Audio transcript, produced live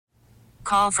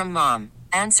Call from mom.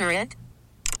 Answer it.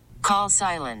 Call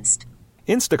silenced.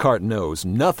 Instacart knows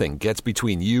nothing gets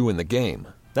between you and the game.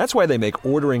 That's why they make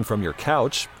ordering from your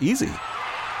couch easy.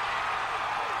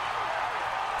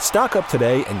 Stock up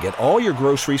today and get all your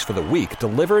groceries for the week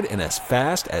delivered in as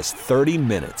fast as 30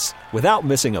 minutes without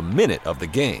missing a minute of the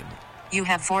game. You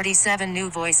have 47 new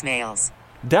voicemails.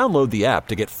 Download the app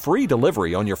to get free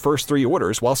delivery on your first 3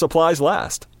 orders while supplies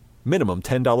last. Minimum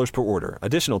 $10 per order.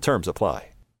 Additional terms apply.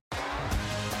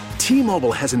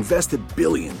 T-Mobile has invested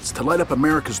billions to light up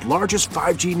America's largest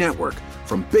 5G network,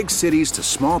 from big cities to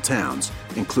small towns,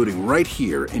 including right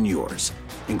here in yours.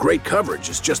 And great coverage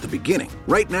is just the beginning.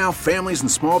 Right now, families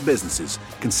and small businesses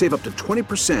can save up to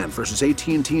 20% versus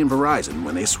AT&T and Verizon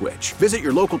when they switch. Visit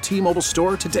your local T-Mobile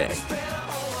store today.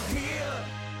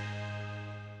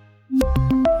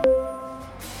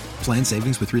 Plan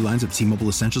savings with 3 lines of T-Mobile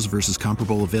Essentials versus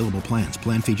comparable available plans.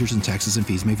 Plan features and taxes and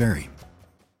fees may vary.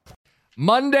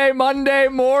 Monday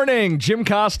morning. Jim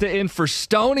Costa in for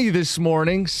Stoney this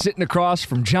morning, sitting across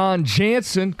from John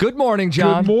Jansen. Good morning,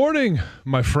 John. Good morning,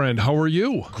 my friend. How are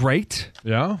you? Great.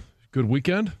 Yeah? Good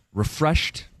weekend?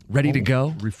 Refreshed. Ready to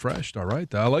go. Refreshed. All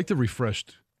right. I like the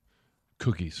refreshed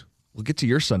cookies. We'll get to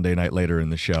your Sunday night later in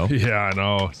the show. Yeah, I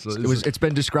know. It's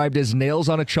been described as nails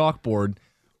on a chalkboard.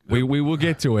 We will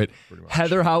get to it.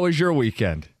 Heather, how was your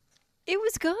weekend? It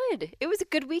was good. It was a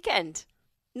good weekend.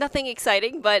 Nothing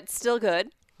exciting, but still good.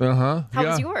 Uh-huh. How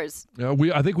was yours? Yeah,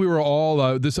 I think we were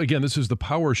all this is the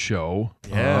power show.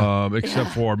 Yeah.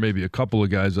 Except for maybe a couple of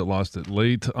guys that lost it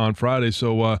late on Friday.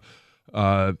 So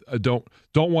I don't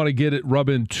want to get it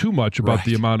rubbing too much about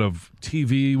the amount of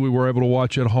TV we were able to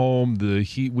watch at home, the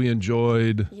heat we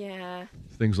enjoyed. Yeah.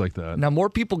 Things like that. Now, more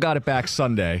people got it back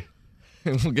Sunday.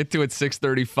 We'll get to it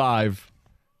 6:35.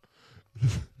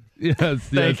 Yes.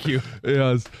 Thank you.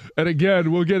 Yes. And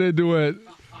again, we'll get into it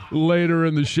later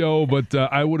in the show, but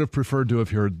I would have preferred to have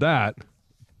heard that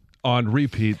on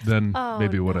repeat than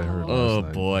maybe what I heard last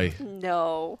night. Boy.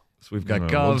 No. So we've got We'll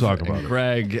Gov talk about and it.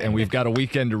 Greg, and we've got a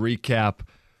weekend to recap.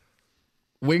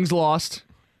 Wings lost.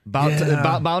 Bound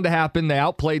to happen. They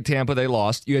outplayed Tampa. They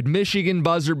lost. You had Michigan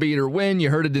buzzer beater win. You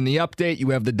heard it in the update. You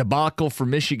have the debacle for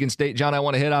Michigan State. John, I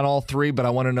want to hit on all 3, but I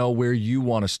want to know where you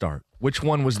want to start. Which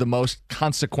one was the most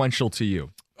consequential to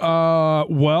you?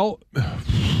 Well,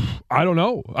 I don't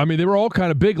know. I mean, they were all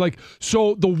kind of big.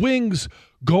 So the Wings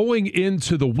going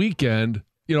into the weekend,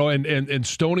 and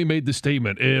Stoney made the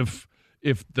statement, if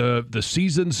the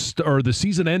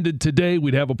season ended today,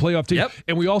 we'd have a playoff team. Yep.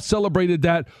 And we all celebrated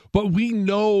that. But we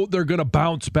know they're going to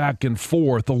bounce back and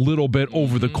forth a little bit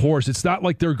over the course. It's not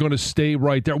like they're going to stay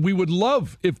right there. We would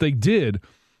love if they did,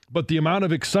 but the amount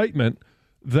of excitement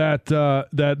that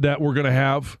we're going to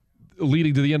have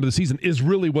leading to the end of the season is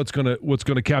really what's going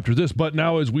to capture this. But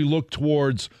now as we look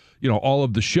towards all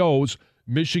of the shows,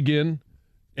 Michigan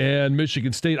and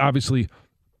Michigan State, obviously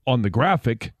on the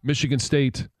graphic, Michigan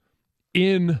State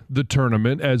in the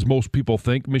tournament, as most people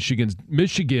think.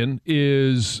 Michigan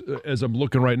is, as I'm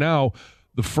looking right now,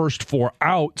 the first 4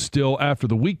 out still after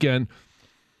the weekend.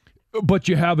 But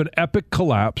you have an epic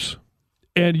collapse.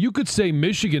 And you could say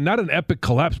Michigan, not an epic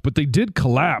collapse, but they did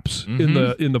collapse in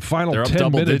the final 10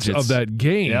 minutes of that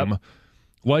game,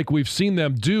 like we've seen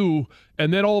them do.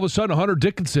 And then all of a sudden, Hunter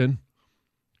Dickinson,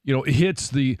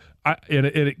 hits and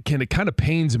it kind of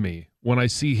pains me when I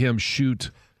see him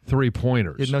shoot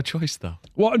 3-pointers. You had no choice, though.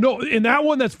 Well, no, in that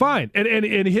one, that's fine. And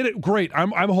he hit it great.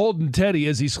 I'm holding Teddy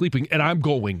as he's sleeping, and I'm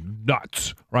going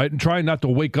nuts, right? And trying not to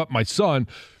wake up my son.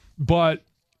 But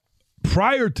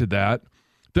prior to that,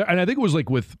 and I think it was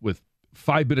with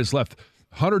 5 minutes left,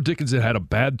 Hunter Dickinson had a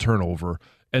bad turnover,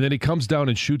 and then he comes down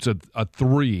and shoots a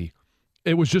 3.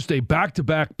 It was just a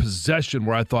back-to-back possession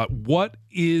where I thought, what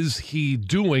is he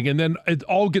doing? And then it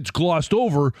all gets glossed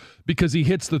over because he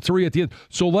hits the 3 at the end.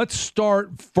 So let's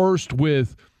start first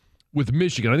with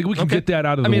Michigan. I think we can get that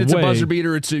out of the way. It's a buzzer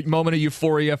beater. It's a moment of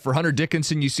euphoria for Hunter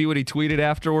Dickinson. You see what he tweeted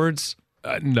afterwards?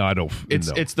 No, I don't.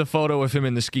 It's the photo of him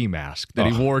in the ski mask that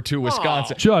he wore to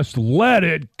Wisconsin. Just let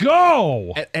it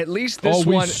go. At least this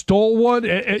we one. stole one?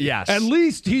 Yes. At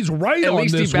least he's right At on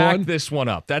least this he backed one. this one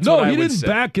up. That's no, what I he would didn't say.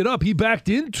 back it up. He backed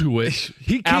into it.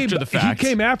 He came After the fact. He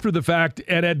came after the fact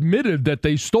and admitted that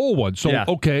they stole one. So,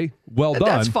 okay, well done.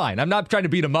 That's fine. I'm not trying to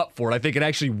beat him up for it. I think it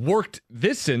actually worked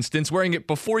this instance. Wearing it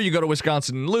before you go to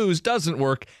Wisconsin and lose doesn't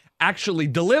work. Actually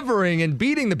delivering and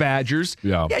beating the Badgers,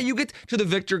 you get to the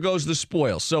victor goes the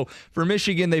spoil. So for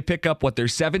Michigan, they pick up their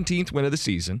 17th win of the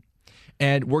season,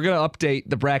 and we're going to update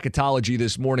the bracketology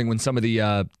this morning when some of the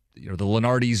the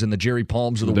Lenardis and the Jerry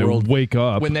Palms of the world wake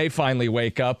up, when they finally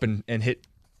wake up and hit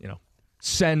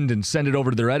send it over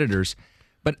to their editors.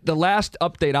 But the last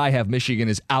update I have, Michigan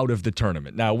is out of the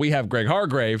tournament. Now, we have Greg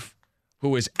Hargrave,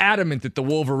 who is adamant that the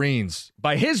Wolverines,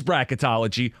 by his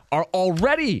bracketology, are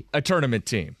already a tournament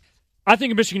team. I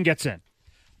think Michigan gets in.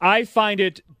 I find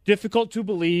it difficult to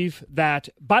believe that,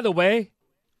 by the way,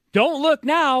 don't look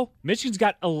now, Michigan's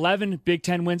got 11 Big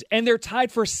Ten wins, and they're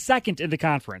tied for second in the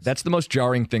conference. That's the most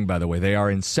jarring thing, by the way. They are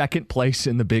in second place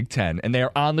in the Big Ten, and they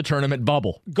are on the tournament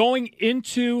bubble. Going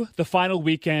into the final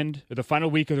weekend, or the final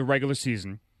week of the regular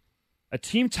season, a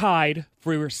team tied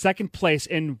for second place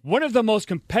in one of the most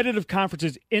competitive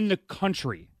conferences in the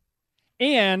country,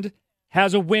 and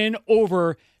has a win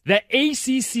over the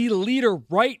ACC leader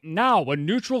right now, a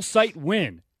neutral site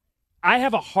win. I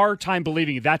have a hard time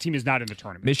believing that team is not in the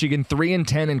tournament. Michigan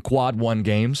 3-10 in quad one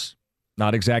games.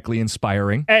 Not exactly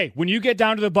inspiring. Hey, when you get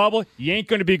down to the bubble, you ain't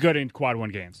going to be good in quad one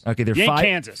games. Okay, they're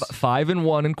Kansas.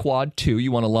 5-1 in quad two.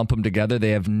 You want to lump them together. They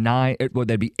have 9. Well,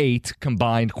 that'd be 8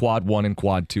 combined quad one and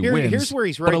quad two wins. Here's where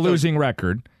he's right. But a losing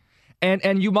record.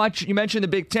 And you mentioned the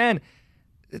Big Ten.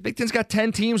 The Big Ten's got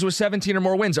 10 teams with 17 or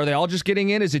more wins. Are they all just getting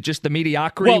in? Is it just the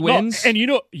mediocrity wins? No. And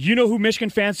you know who Michigan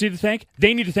fans need to thank?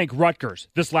 They need to thank Rutgers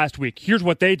this last week. Here's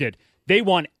what they did. They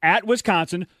won at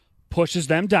Wisconsin, pushes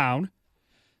them down.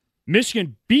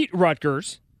 Michigan beat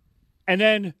Rutgers, and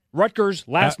then Rutgers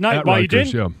last night,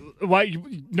 while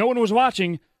no one was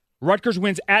watching, Rutgers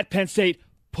wins at Penn State,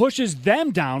 pushes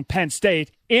them down, Penn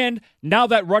State, and now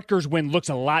that Rutgers win looks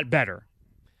a lot better.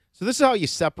 So this is how you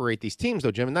separate these teams,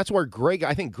 though, Jim, and that's where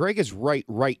I think Greg is right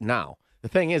now. The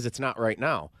thing is, it's not right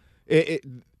now. The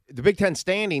Big Ten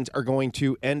standings are going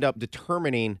to end up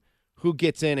determining who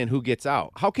gets in and who gets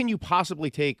out. How can you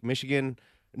possibly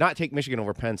not take Michigan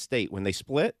over Penn State when they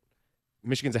split?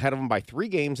 Michigan's ahead of them by 3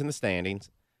 games in the standings,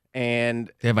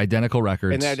 and they have identical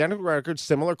records. And they have identical records,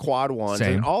 similar quad ones,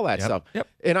 Same. and all that stuff. Yep.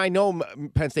 And I know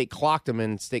Penn State clocked them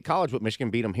in State College, but Michigan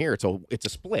beat them here. It's a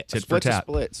split. Tit for tat. A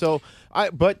split. So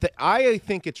I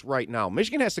think it's right now.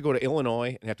 Michigan has to go to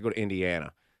Illinois and have to go to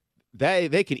Indiana.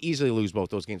 They could easily lose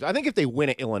both those games. I think if they win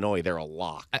at Illinois, they're a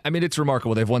lock. I mean, it's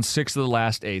remarkable. They've won 6 of the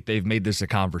last 8. They've made this a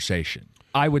conversation.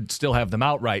 I would still have them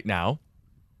out right now.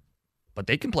 But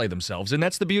they can play themselves, and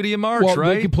that's the beauty of March,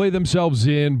 right? They can play themselves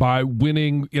in by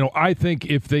winning. I think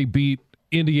if they beat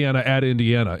Indiana at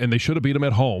Indiana, and they should have beat them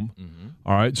at home,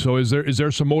 all right, so is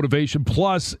there some motivation?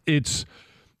 Plus, it's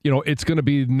going to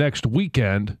be next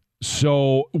weekend,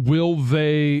 so will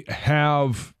they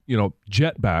have,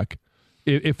 jet back?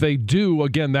 If they do,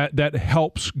 again, that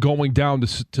helps going down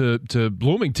to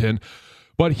Bloomington.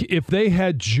 But if they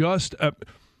had just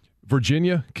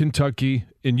Virginia, Kentucky,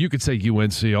 and you could say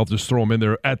UNC, I'll just throw them in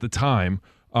there at the time,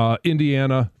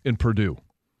 Indiana and Purdue.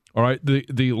 All right,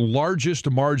 the largest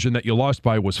margin that you lost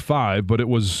by was 5, but it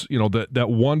was, that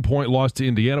 1 point loss to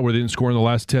Indiana where they didn't score in the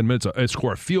last 10 minutes,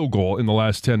 score a field goal in the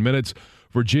last 10 minutes.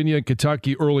 Virginia and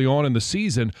Kentucky early on in the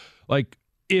season, like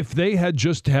if they had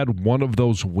just had one of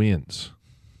those wins,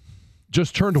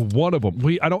 just turned one of them,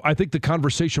 I think the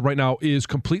conversation right now is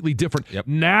completely different. Yep.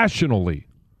 Nationally.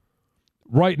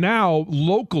 Right now,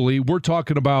 locally, we're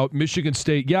talking about Michigan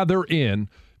State. Yeah, they're in.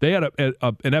 They had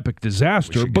an epic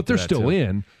disaster, but they're still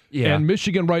in. Yeah. And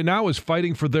Michigan right now is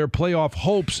fighting for their playoff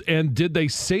hopes. And did they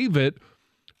save it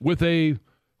with a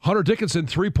Hunter Dickinson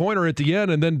three-pointer at the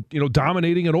end and then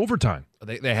dominating in overtime?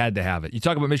 They had to have it. You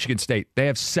talk about Michigan State. They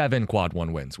have 7 quad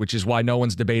one wins, which is why no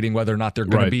one's debating whether or not they're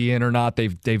going to be in or not.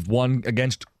 They've won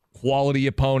against quality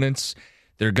opponents.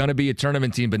 They're going to be a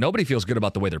tournament team, but nobody feels good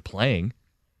about the way they're playing.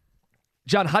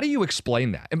 John, how do you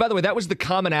explain that? And by the way, that was the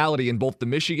commonality in both the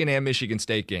Michigan and Michigan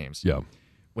State games. Yeah.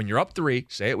 When you're up 3,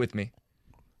 say it with me,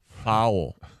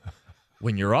 foul.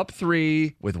 When you're up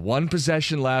 3 with 1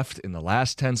 possession left in the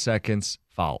last 10 seconds,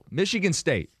 foul. Michigan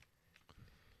State,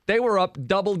 they were up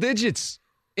double digits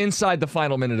inside the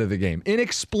final minute of the game.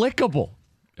 Inexplicable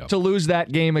to lose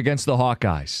that game against the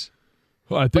Hawkeyes.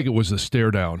 Well, I think it was the stare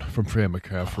down from Fran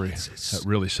McCaffrey that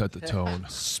really set the tone.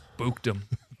 Spooked him.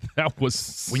 That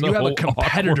was when you have a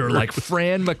competitor awkward. like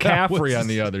Fran McCaffrey on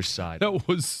the other side. That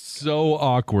was so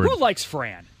awkward. Who likes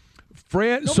Fran?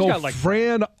 Fran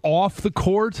off the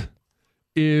court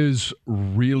is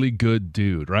really good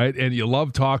dude, right? And you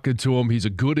love talking to him. He's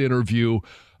a good interview.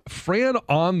 Fran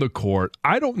on the court,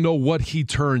 I don't know what he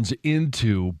turns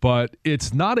into, but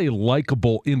it's not a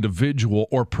likable individual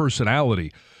or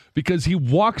personality because he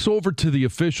walks over to the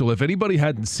official. If anybody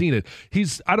hadn't seen it,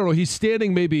 he's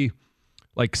standing maybe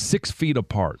like 6 feet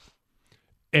apart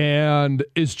and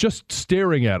is just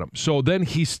staring at him. So then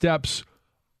he steps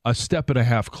a step and a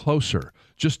half closer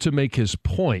just to make his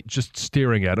point, just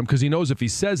staring at him because he knows if he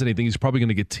says anything, he's probably going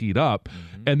to get teed up.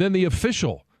 Mm-hmm. And then the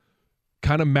official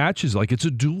kind of matches like it's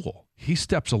a duel. He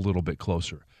steps a little bit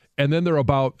closer. and then they're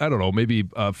about, I don't know, maybe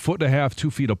a foot and a half,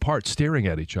 2 feet apart, staring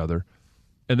at each other.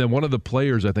 And then one of the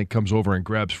players, I think, comes over and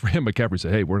grabs Fran McCaffrey and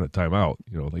says, hey, we're in a timeout.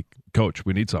 Like, coach,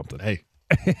 we need something. Hey.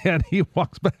 And he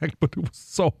walks back, but it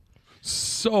was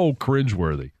so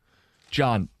cringeworthy.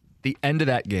 John, the end of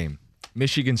that game,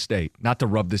 Michigan State, not to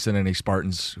rub this in any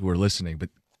Spartans who are listening, but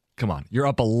come on, you're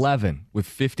up 11 with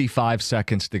 55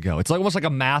 seconds to go. It's almost like a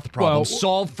math problem. Well,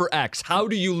 solve for X. How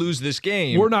do you lose this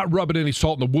game? We're not rubbing any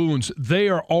salt in the wounds. They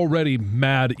are already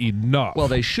mad enough. Well,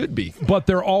 they should be. But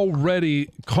they're already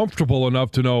comfortable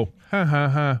enough to know,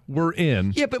 we're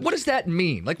in. Yeah, but what does that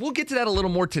mean? Like, we'll get to that a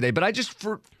little more today, but I just,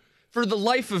 for the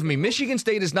life of me, Michigan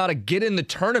State is not a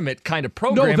get-in-the-tournament kind of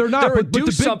program. No, they're not. They're a but do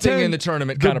the something Big Ten, in the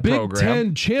tournament kind of program. The Big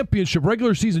Ten championship,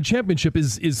 regular season championship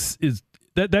is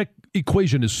that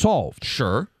equation is solved.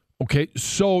 Sure. Okay,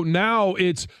 so now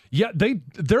it's,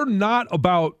 they're not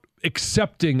about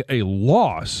accepting a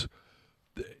loss,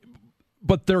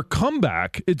 but their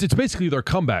comeback, it's basically their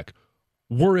comeback.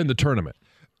 We're in the tournament.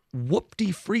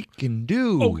 Whoop-de-freaking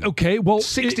do. Oh, okay, well,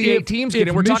 68 teams get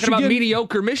in. We're talking about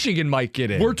mediocre Michigan might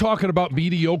get in. We're talking about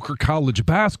mediocre college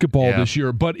basketball this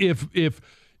year, but if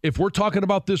we're talking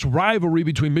about this rivalry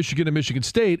between Michigan and Michigan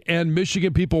State, and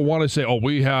Michigan people want to say, oh,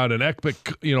 we had an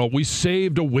epic, we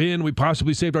saved a win, we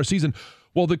possibly saved our season.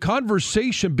 Well, the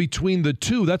conversation between the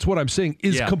two, that's what I'm saying,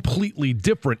 is completely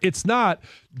different. It's not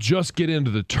just get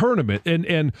into the tournament.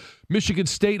 And Michigan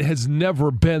State has never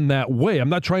been that way. I'm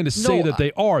not trying to say that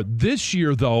they are. This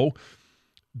year, though,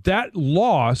 that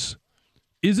loss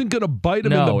isn't going to bite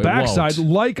them in the backside.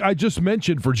 Like I just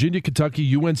mentioned, Virginia,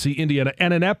 Kentucky, UNC, Indiana,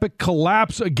 and an epic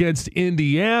collapse against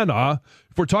Indiana.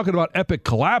 If we're talking about epic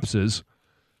collapses,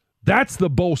 that's the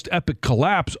most epic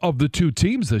collapse of the two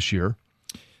teams this year.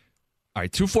 All right,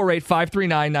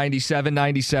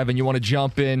 248-539-9797. You want to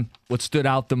jump in? What stood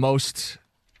out the most,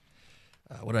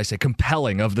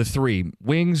 compelling of the three?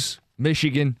 Wings,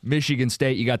 Michigan, Michigan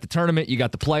State. You got the tournament, you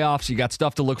got the playoffs, you got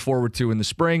stuff to look forward to in the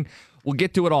spring. We'll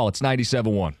get to it all. It's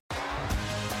 97.1.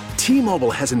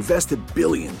 T-Mobile has invested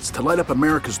billions to light up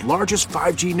America's largest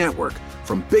 5G network,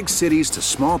 from big cities to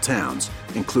small towns,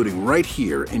 including right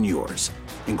here in yours.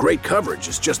 And great coverage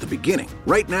is just the beginning.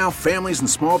 Right now, families and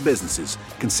small businesses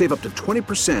can save up to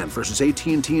 20% versus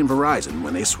AT&T and Verizon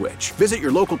when they switch. Visit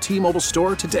your local T-Mobile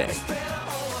store today.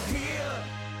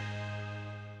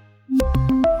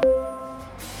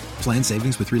 Plan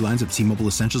savings with 3 lines of T-Mobile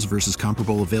Essentials versus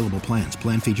comparable available plans.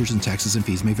 Plan features and taxes and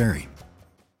fees may vary.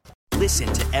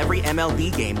 Listen to every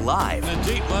MLB game live. In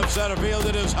the deep left center field,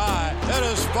 it is high, it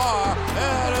is far,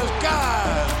 it is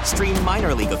gone. Stream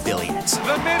minor league affiliates.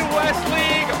 The Midwest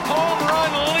League home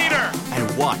run leader.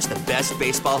 And watch the best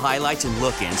baseball highlights and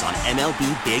look-ins on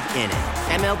MLB Big Inning.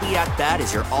 MLB At Bat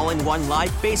is your all-in-one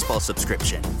live baseball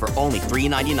subscription for only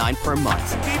 $3.99 per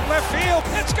month. Deep left field,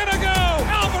 it's gonna go.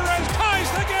 Alvarez ties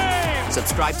the game.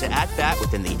 Subscribe to At Bat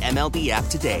within the MLB app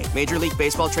today. Major League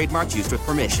Baseball trademarks used with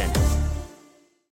permission.